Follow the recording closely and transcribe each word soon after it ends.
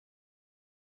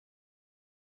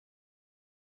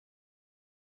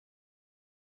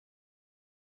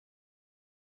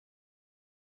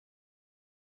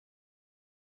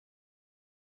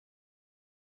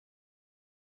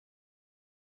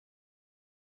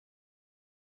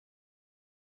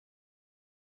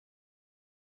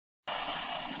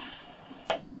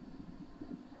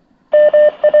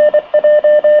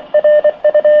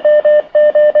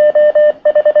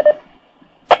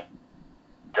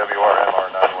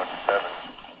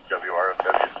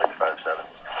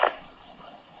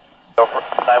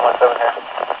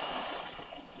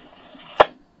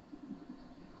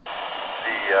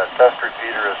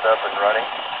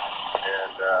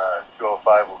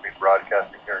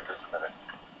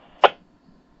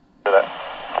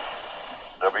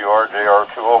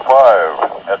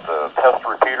JR205 at the test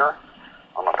repeater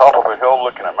on the top of a hill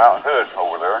looking at Mount Hood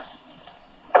over there.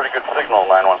 Pretty good signal,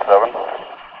 917.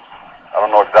 I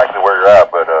don't know exactly where you're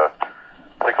at, but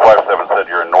 657 said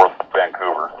you're in North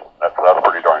Vancouver. That's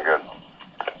pretty darn good.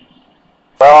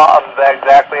 Well, I'm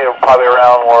exactly probably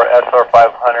around where SR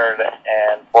 500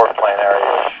 and 4th lane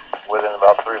area, within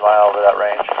about 3 miles of that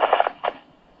range.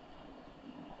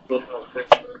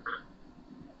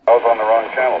 I was on the wrong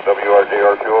channel,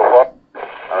 WRJR205.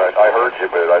 Alright, I heard you,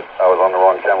 but I was on the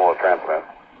wrong channel to transmit.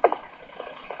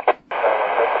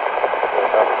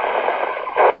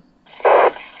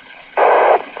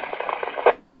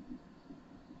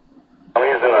 I'm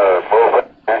using a bow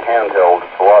handheld.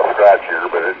 It's a lot scratchier,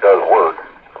 but it does work.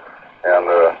 And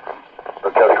the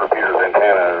test repeater's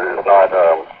antenna is not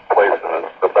placed in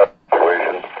the best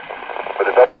situation, but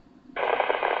it does.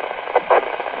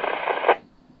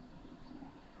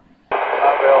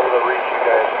 Not be able to reach you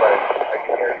guys, but I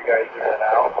can hear you guys in and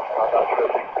out. I'm not sure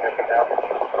if you can hear me now.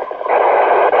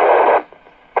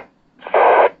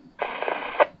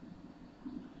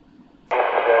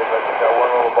 You guys, I just got one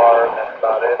little bar and that's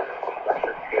about it. I'm not sure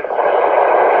if you guys can hear me.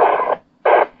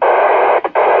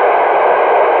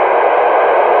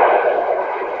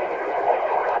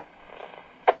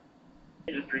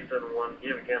 371, you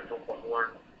have a cancel one.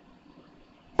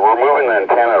 We're moving the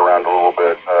antenna around a little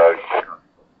bit,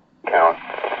 count.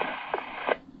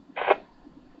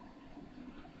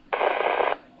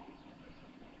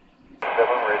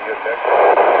 Radio check.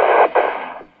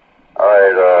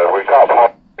 Alright, we caught Paul.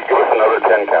 Give us another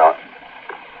 10 count.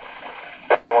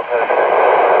 We'll try to check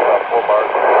about 4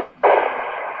 bars.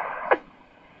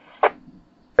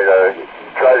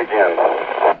 Try it again.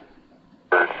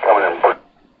 We're coming in.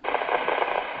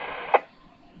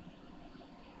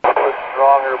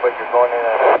 Stronger, but you're going in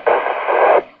at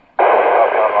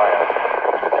on my end.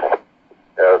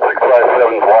 Yeah,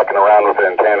 657's walking around with the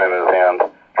antenna in his hand,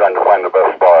 trying to find the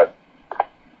best spot.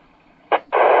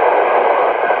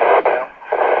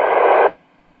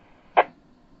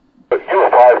 But you a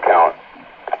 5 count.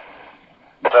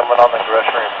 Someone on the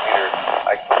directory meter.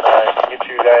 I can get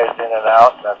you guys in and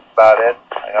out, and that's about it.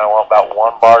 I want about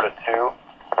 1 bar to 2.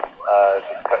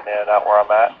 Just cutting in and out where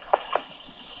I'm at.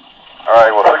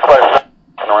 Alright, well 657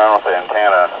 around with the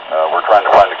antenna. We're trying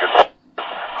to find a good,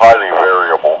 highly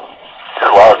variable.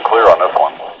 You're loud and clear on this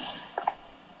one.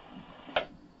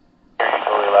 You're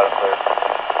totally loud and clear.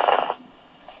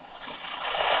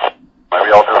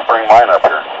 Maybe I'll just bring mine up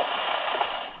here.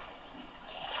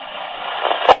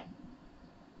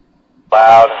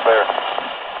 Loud and clear.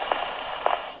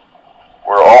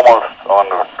 We're almost on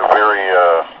the very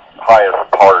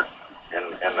highest part in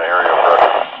the area of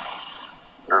pressure.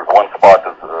 There's one spot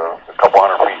that's a couple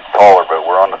hundred feet taller, but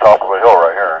we're on the top of a hill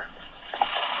right here.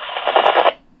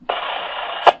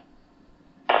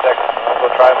 Second, I'm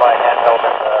going to try my handheld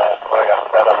and what I got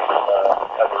set up in the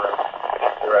other room.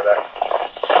 Be right back.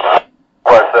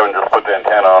 57 just put the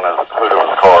antenna on his hood of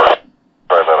his car.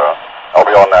 Try that out. I'll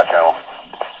be on that channel.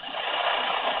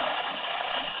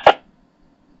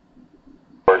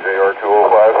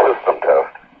 JR205 system test.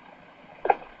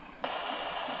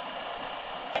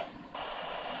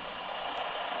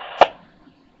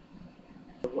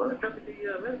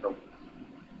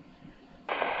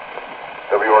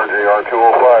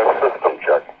 WRJR205 system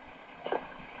check.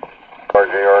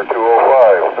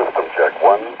 RJR205 system check.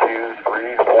 1, 2,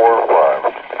 3, 4,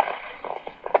 5.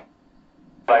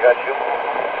 I got you.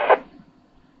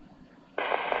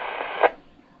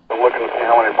 I'm looking to see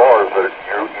how many bars, but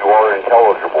you are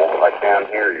intelligible. I can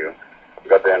hear you. We've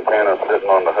got the antenna sitting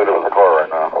on the hood of his car right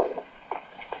now.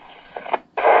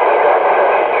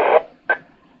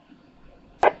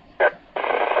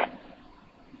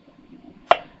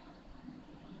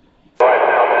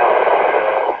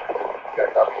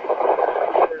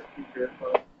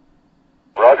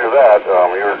 Roger that.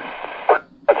 You're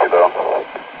got you though.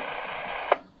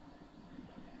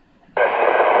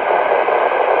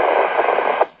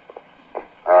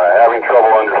 Alright, having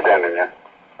trouble understanding you.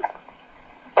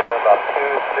 About 2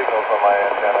 signals on my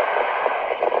antenna.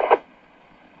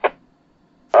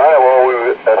 Alright, well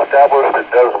we've established it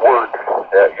does work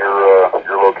at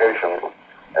your location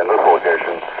and this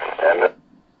location, and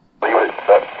leave it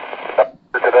up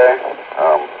today.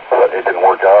 But it didn't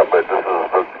work out, but this is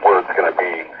where it's going to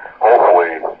be,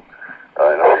 hopefully, in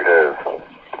a few days.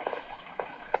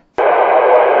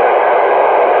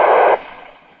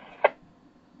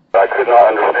 I could not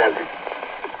understand you.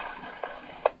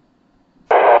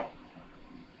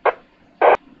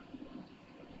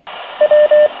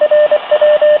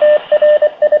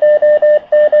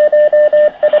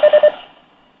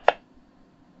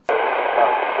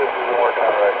 This isn't working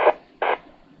out right.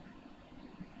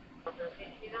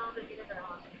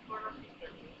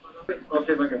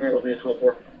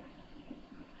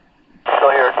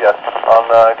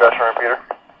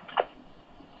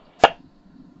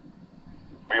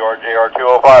 WRJR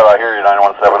 205, I hear you,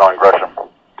 917 on Gresham.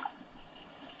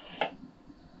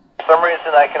 For some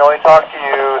reason I can only talk to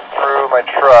you through my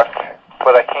truck,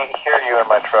 but I can't hear you in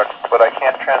my truck, but I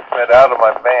can't transmit out of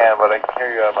my van, but I can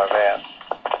hear you out of my van.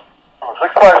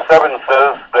 657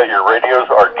 says that your radios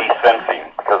are desensing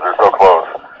because they're so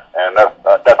close, and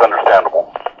that's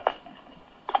understandable.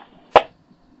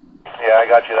 Yeah, I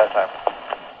got you that time.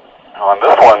 On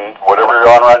this one, whatever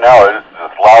you're on right now is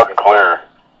loud and clear.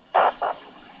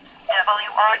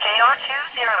 WRJR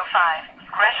 205,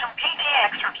 Gresham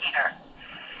PTX repeater.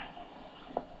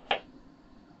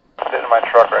 Sitting in my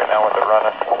truck right now with it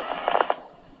running.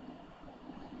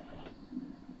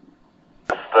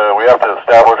 We have to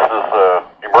establish this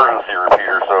emergency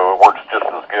repeater so it works just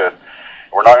as good.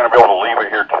 We're not going to be able to leave it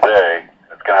here today.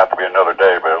 It's going to have to be another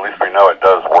day, but at least we know it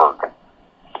does work.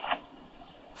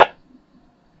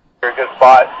 You're a good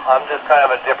spot. I'm just kind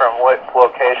of a different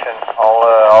location.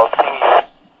 I'll ping you.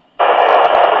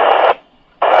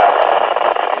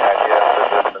 Any idea of the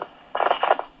distance?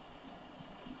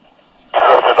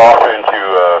 Drifted off into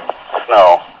snow.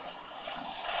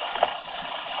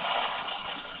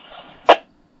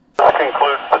 This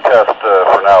concludes the test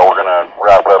for now. We're going to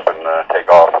wrap up and take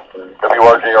off.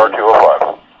 WRJR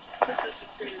 205.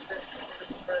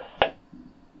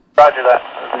 Roger that.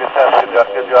 Good test.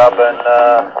 Good job, and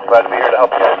I'm glad to be here to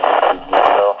help you guys.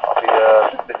 So I'll be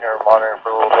sitting here monitoring for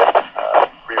a little bit,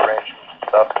 rearrange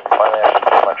stuff, and finally I should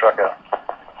get my truck out.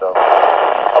 So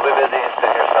I'll be busy and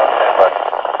sitting here standby.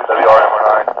 WRMR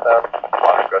 9,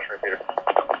 monitor Gresham repeater.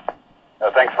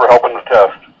 Thanks for helping the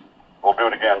test. We'll do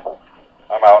it again.